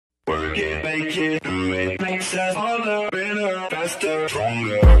make it, do it makes us harder, better, faster,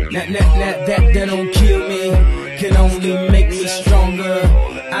 stronger. That don't kill me, can only make me stronger.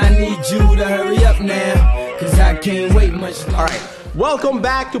 I need you to hurry up now, cause I can't wait much longer. Alright, welcome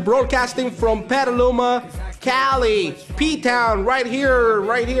back to broadcasting from Petaluma, Cali, P-Town, right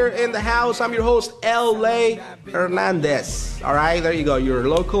here in the house. I'm your host, LA Hernandez. Alright, there you go, your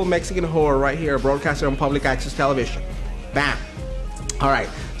local Mexican whore right here, broadcasting on public access television. Bam. Alright,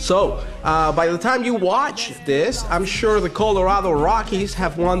 so by the time you watch this, I'm sure the Colorado Rockies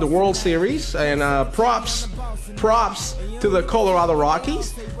have won the World Series, and props to the Colorado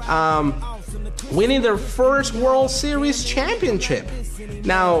Rockies, winning their first World Series championship.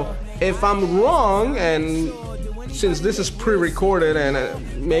 Now, if I'm wrong, and since this is pre-recorded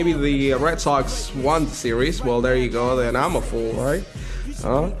and maybe the Red Sox won the series, well, there you go, then I'm a fool, right?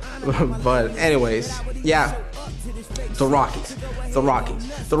 But anyways, yeah, the Rockies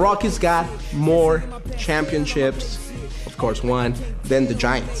got more championships, of course, one, than the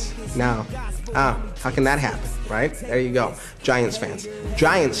Giants. Now, how can that happen, right? There you go, Giants fans,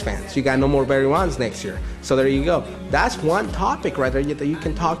 you got no more Barry Bonds next year. So there you go. That's one topic right there that you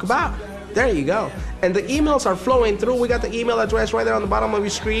can talk about. There you go. And the emails are flowing through. We got the email address right there on the bottom of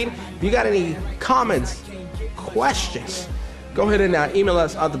your screen. If you got any comments, questions, go ahead and email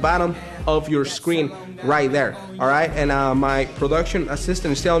us at the bottom of your screen right there. All right. And my production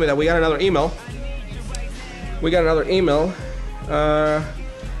assistant is telling me that we got another email.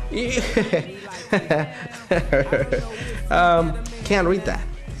 Can't read that.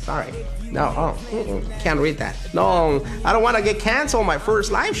 Sorry. No, can't read that. No, I don't want to get canceled on my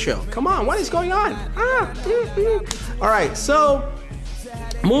first live show. Come on, what is going on? All right, so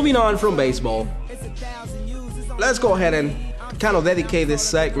moving on from baseball, let's go ahead and kind of dedicate this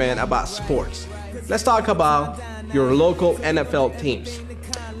segment about sports. Let's talk about your local NFL teams.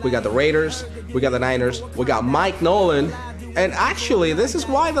 We got the Raiders, we got the Niners, we got Mike Nolan, and actually, this is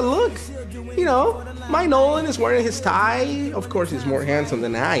why the look, you know, Mike Nolan is wearing his tie. Of course, he's more handsome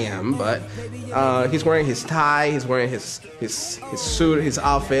than I am, but he's wearing his tie, he's wearing his suit, his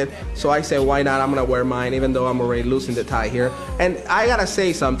outfit. So I said, why not? I'm gonna wear mine, even though I'm already losing the tie here. And I gotta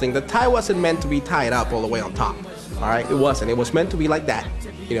say something, the tie wasn't meant to be tied up all the way on top. All right, it wasn't. It was meant to be like that,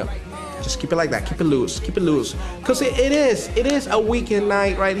 you know. Just keep it like that, keep it loose, because it is a weekend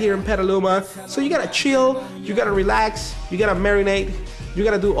night right here in Petaluma. So you gotta chill, you gotta relax, you gotta marinate, you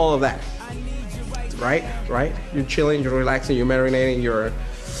gotta do all of that. Right? You're chilling, you're relaxing, you're marinating, you're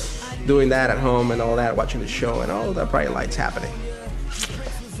doing that at home and all that, watching the show and all the bright lights happening.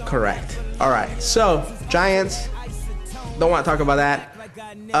 Correct. All right, so Giants, don't want to talk about that.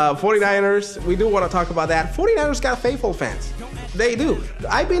 49ers, we do want to talk about that. 49ers got faithful fans. They do.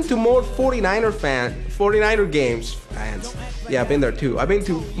 I've been to more 49er games, fans. Yeah, I've been there too. I've been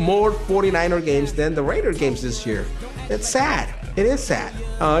to more 49er games than the Raider games this year. It's sad. It is sad.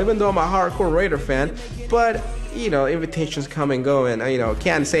 Even though I'm a hardcore Raider fan, but you know, invitations come and go, and you know,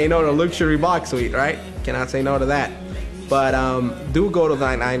 can't say no to luxury box suite, right? Cannot say no to that. But do go to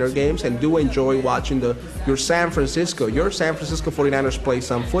the Niner games and do enjoy watching your San Francisco 49ers play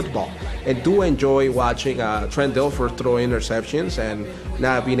some football, and do enjoy watching Trent Dilfer throw interceptions and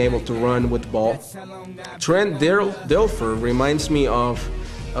not being able to run with the ball. Trent Dilfer reminds me of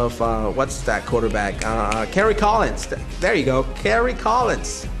what's that quarterback? Kerry Collins. There you go, Kerry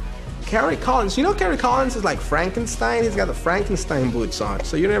Collins. You know, Kerry Collins is like Frankenstein. He's got the Frankenstein boots on,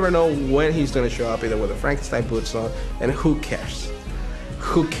 so you never know when he's gonna show up, either with the Frankenstein boots on, and who cares?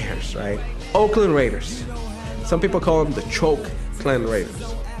 Who cares, right? Oakland Raiders. Some people call them the Chokeland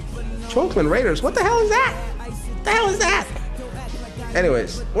Raiders. Chokeland Raiders? What the hell is that? What the hell is that?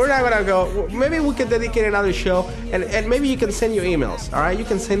 Anyways, we're not gonna go. Maybe we could dedicate another show, and maybe you can send your emails. All right, you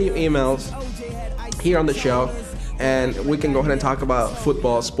can send your emails here on the show, and we can go ahead and talk about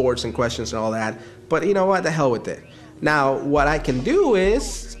football, sports, and questions and all that. But you know what? The hell with it. Now, what I can do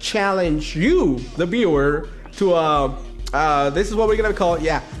is challenge you, the viewer, to this is what we're gonna call.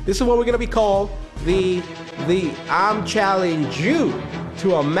 Yeah, this is what we're gonna be called. The I'm challenge you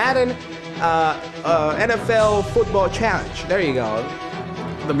to a Madden NFL football challenge. There you go.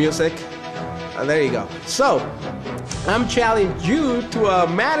 The music. There you go. So, I'm challenging you to a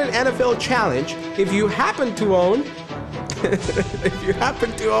Madden NFL challenge. If you happen to own,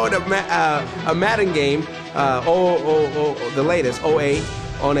 a Madden game, the latest 08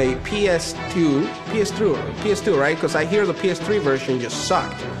 on a PS2, right? Because I hear the PS3 version just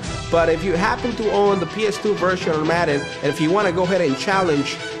sucked. But if you happen to own the PS2 version of Madden, and if you want to go ahead and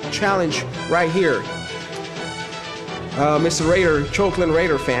challenge right here, Mr. Raider, Chokeland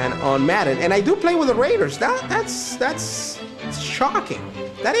Raider fan on Madden, and I do play with the Raiders. That's shocking.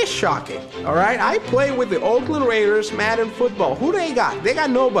 That is shocking. All right, I play with the Oakland Raiders Madden football. Who they got? They got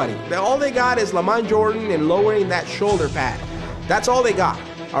nobody. All they got is Lamont Jordan and lowering that shoulder pad. That's all they got.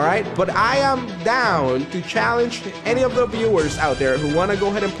 All right, but I am down to challenge any of the viewers out there who want to go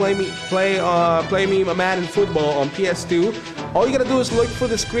ahead and play me a Madden football on PS2. All you gotta do is look for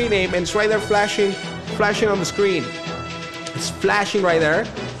the screen name, and it's right there flashing on the screen. It's flashing right there.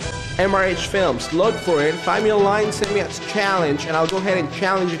 MRH Films. Look for it. Find me online, send me a challenge, and I'll go ahead and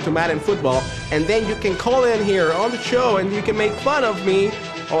challenge you to Madden football. And then you can call in here on the show, and you can make fun of me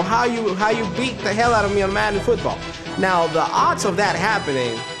or how you beat the hell out of me on Madden football. Now the odds of that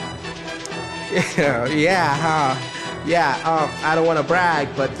happening, I don't want to brag,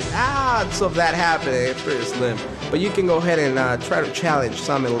 but the odds of that happening is pretty slim. But you can go ahead and try to challenge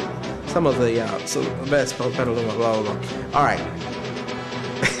some of the best blah blah blah blah. All right.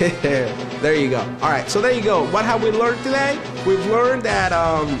 There you go. All right, so there you go. What have we learned today? We've learned that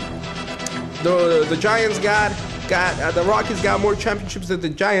the Giants got the Rockies got more championships than the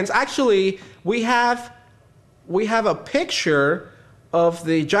Giants. Actually, we have a picture of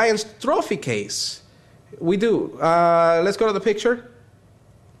the Giants trophy case. We do. Let's go to the picture.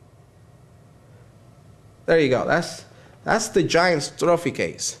 There you go. That's the Giants trophy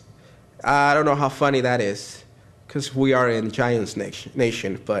case. I don't know how funny that is, because we are in Giants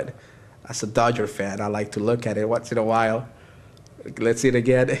nation, but as a Dodger fan, I like to look at it once in a while. Let's see it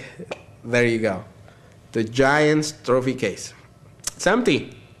again. There you go. The Giants trophy case. It's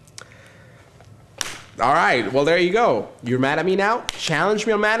empty. All right, well, there you go. You're mad at me now? Challenge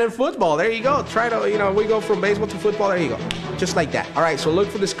me on Madden football. There you go. Try to, we go from baseball to football. There you go. Just like that. All right, so look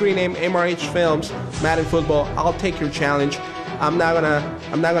for the screen name, MRH Films, Madden football. I'll take your challenge. I'm not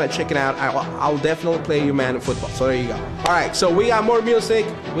gonna chicken out. I'll definitely play you Madden football. So there you go. All right, so we got more music.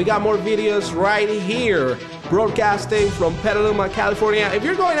 We got more videos right here. Broadcasting from Petaluma, California. If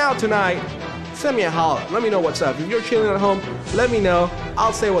you're going out tonight, send me a holler. Let me know what's up. If you're chilling at home, let me know.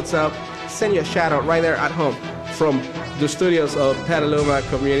 I'll say what's up. Send you a shout out right there at home from the studios of Petaluma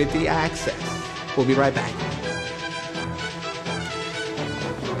Community Access. We'll be right back.